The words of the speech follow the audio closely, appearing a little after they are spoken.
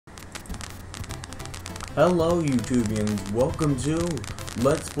Hello YouTubians, welcome to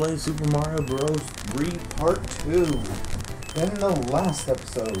Let's Play Super Mario Bros. 3 Part 2. In the last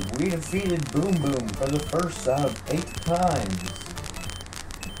episode, we defeated Boom Boom for the first out of 8 times.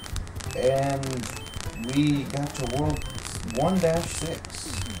 And we got to World 1-6.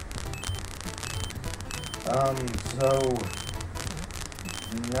 So,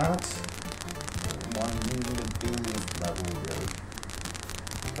 not wanting to do this level really.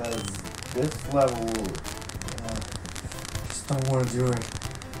 Because this level, just don't want to do it.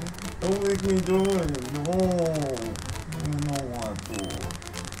 Don't make me do it. No, I don't want to.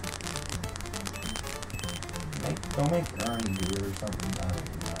 Don't make Ernie do it or something. I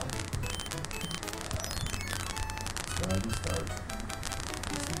don't know. So I just start.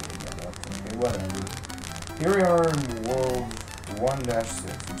 Okay, whatever. Here we are in World 1-6,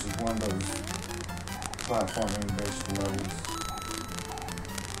 which is one of those platforming-based levels.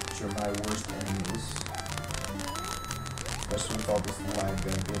 Are my worst enemies, especially with all this lag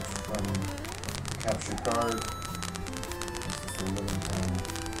that I get from capture card. This is the living thing.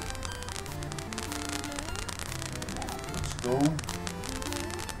 Let's go.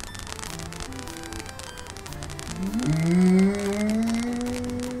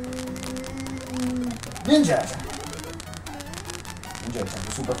 Ninja attack! Ninja attack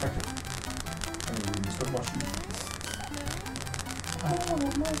is super effective. And Mr. Mushy. Oh,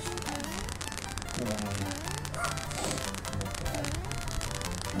 much.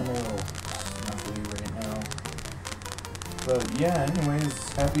 I'm a little snuffly right now. But yeah, anyways,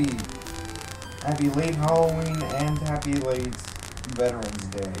 happy late Halloween and happy late Veterans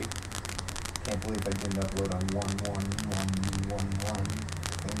Day. Can't believe I didn't upload on 1-1-1-1-1, I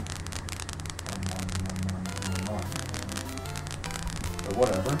think. 1-1-1-1-1. But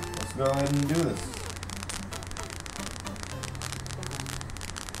whatever, let's go ahead and do this.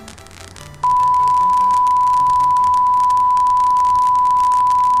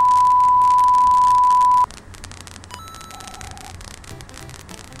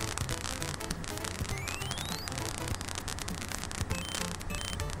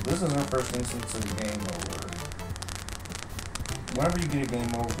 This is our first instance of game over. Whenever you get a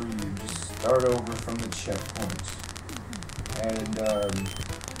game over, you just start over from the checkpoint. And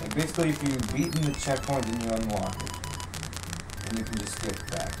basically, if you've beaten the checkpoint, then you unlock it. And you can just skip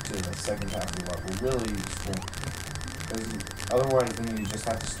back to the second half of the level. Really useful. Because otherwise, then you just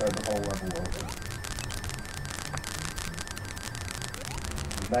have to start the whole level over.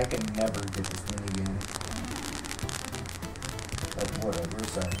 And I can never get this minigame. But whatever,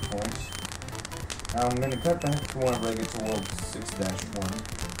 side point. Now I'm gonna cut back to whenever I get to World 6-1.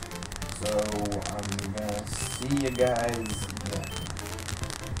 So I'm gonna see you guys then.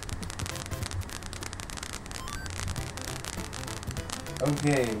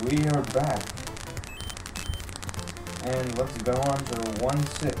 Okay, we are back. And let's go on to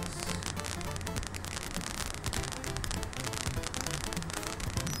 1-6.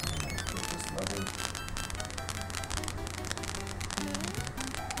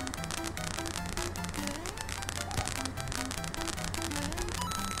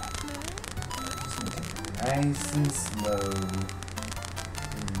 Nice and slow,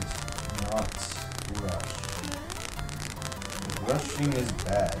 and not rush. Rushing is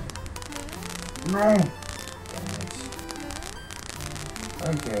bad. No! Damn it.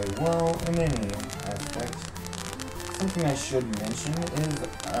 Okay, well, in any aspect, something I should mention is,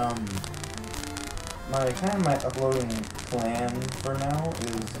 my uploading plan for now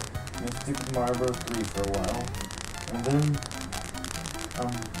is to stick with Mario Bros. 3 for a while, and then,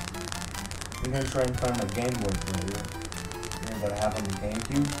 I'm gonna try and find my Game Boy player that I have on the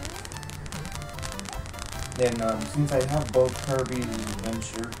GameCube. Then, since I have both Kirby's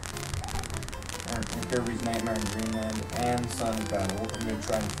Adventure, or Kirby's Nightmare in Dreamland, and Sonic Battle, I'm gonna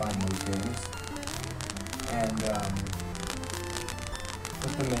try and find those games. And,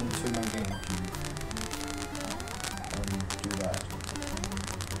 put them into my GameCube. And do that.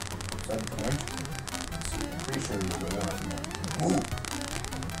 Side point. Let's see, I'm pretty sure there's one. Ooh!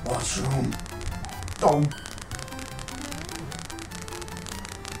 Mushroom! Oh. I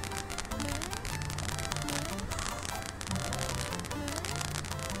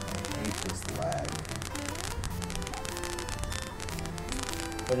hate this lag.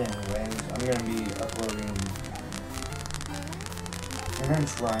 But anyways, I'm gonna be uploading. I'm gonna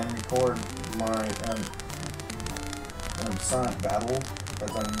try and record my Sonic Battle,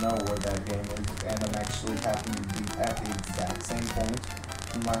 because I know where that game is, and I'm actually happy to be at the exact same point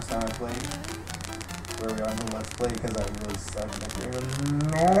from last time I played. Where we are in the Let's Play, because I really suck at that game.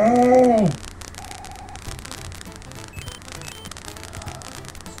 No!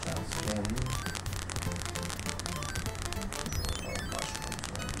 Let's try to spin.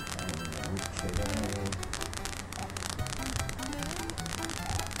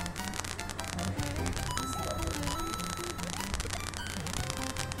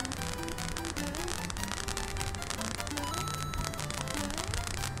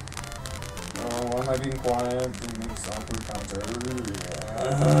 I being quiet? It makes awkward commentary.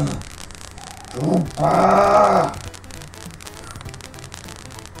 Yeah. Koopa!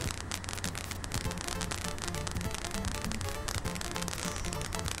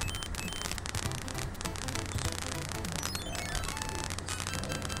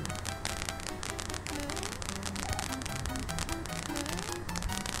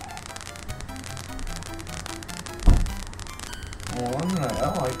 Well, I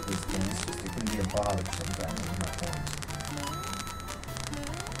like this game, it's just it can be a bother sometimes in my points.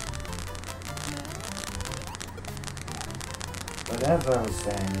 But as I was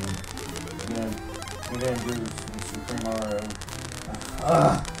saying, we're gonna do some Super Mario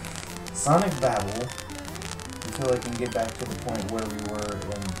Sonic Battle until I can get back to the point where we were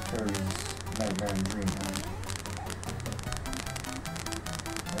in Kirby's Nightmare and Dreamland.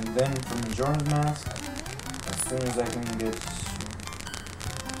 And then for Majora's Mask, as soon as I can get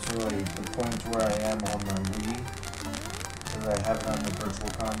to like the point where I am on my Wii, because I have it on the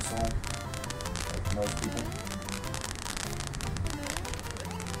Virtual Console, like most people.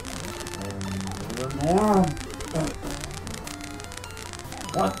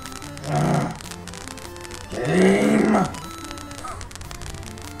 What? Game!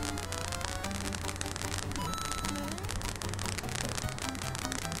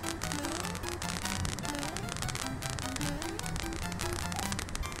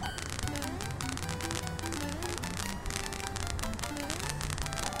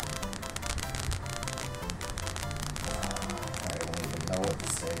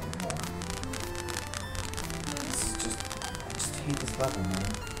 I hate this level,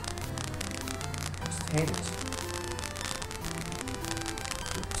 man. I just hate it.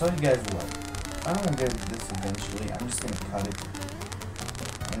 Tell you guys what, if I don't get this eventually, I'm just gonna cut it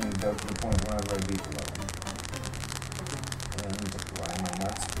and go to the point whenever I beat the level. And why am I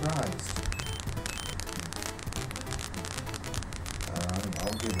not surprised?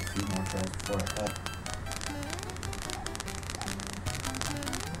 I'll give it a few more tries before I cut.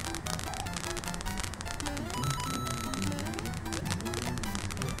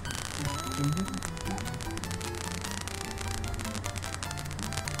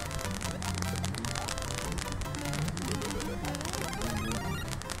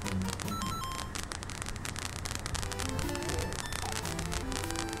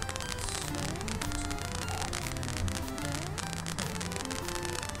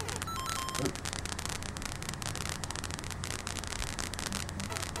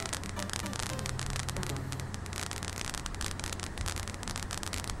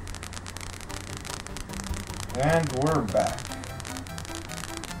 And we're back.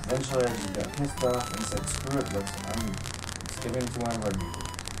 Eventually I just got pissed off and said, screw it, I'm skipping to whenever I beat it.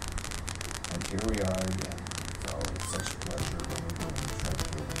 And here we are again. So it's such a pleasure when we're doing the try to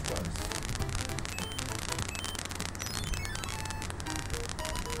kill this place.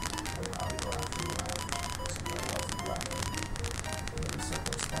 I'll be laughing. So I wasn't laughing. In the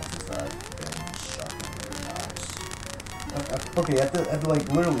circumstances I've been shockingly nice. Okay, at the like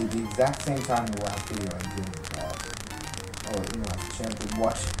literally the exact same time the last video I did. Champion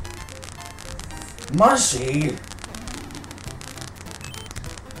what? Mushy!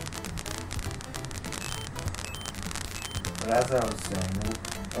 But as I was saying,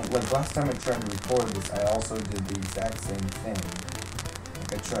 like last time I tried to record this, I also did the exact same thing.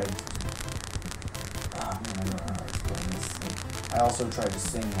 Like I tried I don't know how to explain this. I also tried to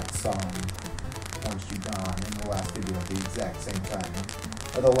sing that song, Once You Gone, in the last video at the exact same time.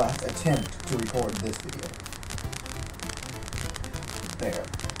 Or the last attempt to record this video. There.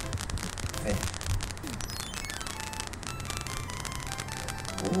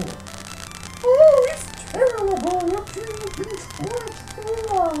 Oh, it's terrible! What can you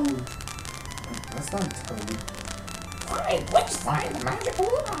control? That's not Toad. Fine, let's find the magical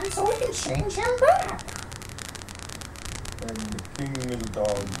eye so we can change him back. And the king is a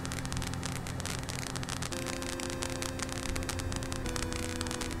dog.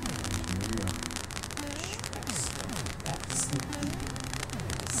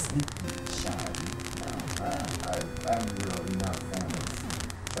 I'm really not a fan of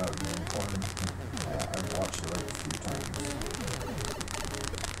Dog Unicorn. I've watched it like a few times.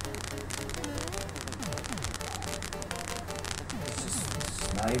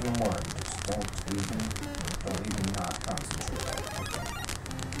 It's not even work. Just don't even not concentrate. Okay.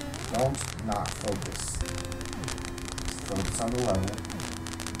 Don't not focus. Just focus on the level.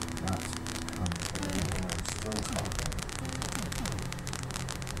 Not concentrating. I'm still talking.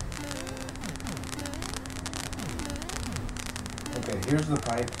 Okay, here's the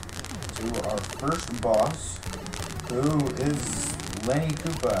pipe to our first boss, who is Lenny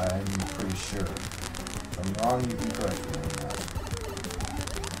Koopa, I'm pretty sure. If I'm wrong, you can correct me on that.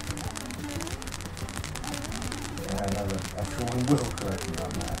 And I know that everyone will correct me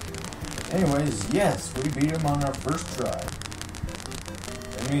on that. Anyways, yes, we beat him on our first try.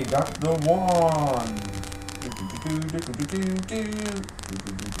 And we got the wand.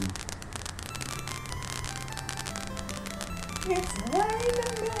 It's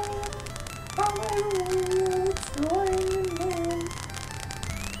raining men. Hallelujah, it's raining men.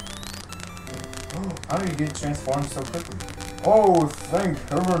 Oh, how do you get transformed so quickly? Oh, thank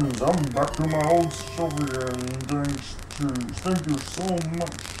heavens, I'm back to my old self again. Thank you so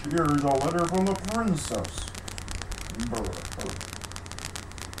much. Here's a letter from the princess. Looks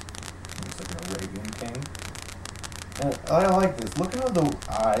like an Arabian king. And I like this. Look how the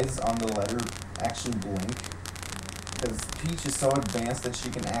eyes on the letter actually blink. Because Peach is so advanced that she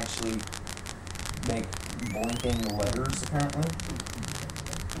can actually make blinking letters, apparently.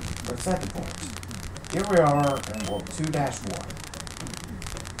 But it's at the point. Here we are in World 2-1.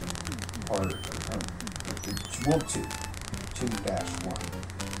 Or World 2. 2-1.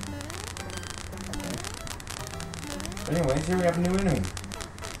 Okay. But anyways, here we have a new enemy.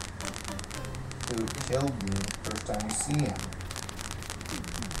 Who killed me first time you see him.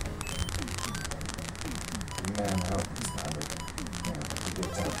 Man, I hope it's not a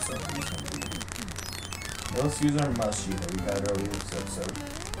good episode. Let's use our mushy that we got earlier this episode.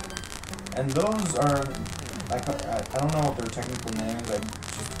 And those are, like, I don't know what their technical names,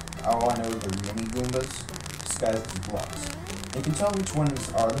 all I know is they're mini Goombas disguised as blocks. And you can tell which ones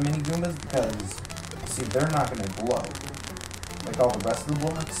are the mini Goombas because, see, they're not going to glow. Like all the rest of the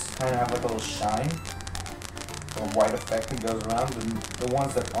blocks kind of have like a little shine, a white effect that goes around, and the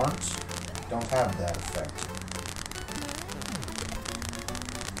ones that aren't don't have that effect.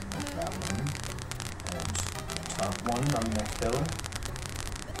 Like that one. And top one on the next pillar.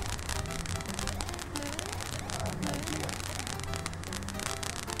 I have no idea.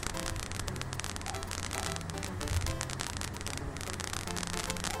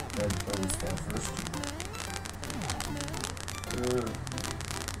 Red kill this guy first.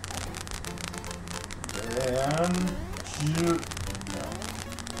 And shoot. No.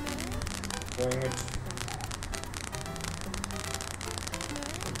 Dang it.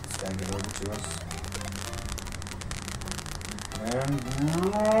 This guy get over to us. And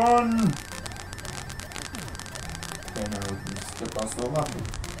run! Okay, now we can skip us to the left.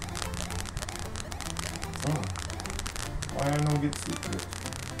 Oh. Why I don't get secret?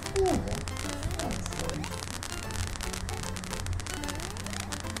 Oh, that's funny.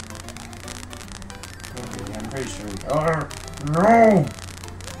 Okay, I'm pretty sure we are. No!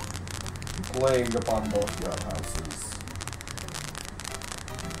 Plague upon both your houses.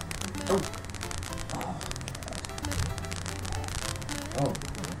 Oh. Oh, God. Oh,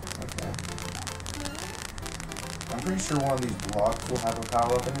 okay. I'm pretty sure one of these blocks will have a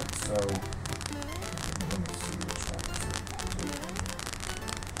power up in it, so let me see which one is it.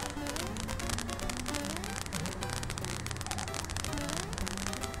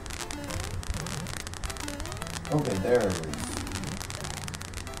 Okay, there it is.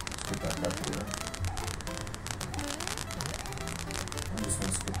 Let's get back up here. I'm just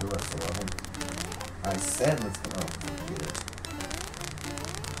gonna skip the rest of the level. I said let's go. Oh, forget it.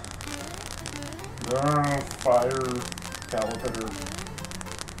 Fire caliper.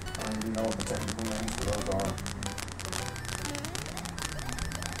 I don't even know what the technical names for those are.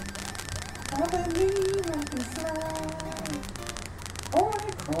 I believe I can fly.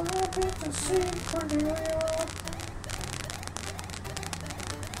 Holy crap, it's a secret.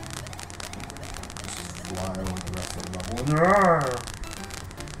 Fly over the rest of the level. No!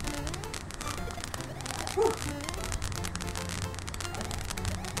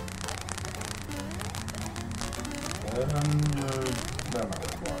 And, no,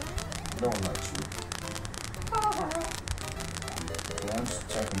 no one likes you. Yeah, I'm just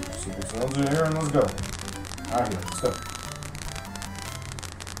checking for secret zones in here and let's go. Alright, let's go.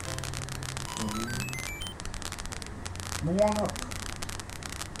 One up.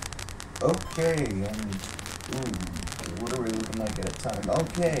 Okay, and ooh, what are we looking like at a time?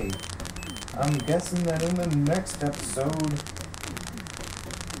 Okay, I'm guessing that in the next episode,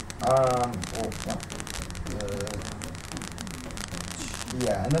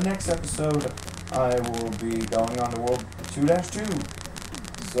 yeah, in the next episode, I will be going on to World 2-2.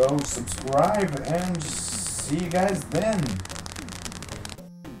 So subscribe and see you guys then.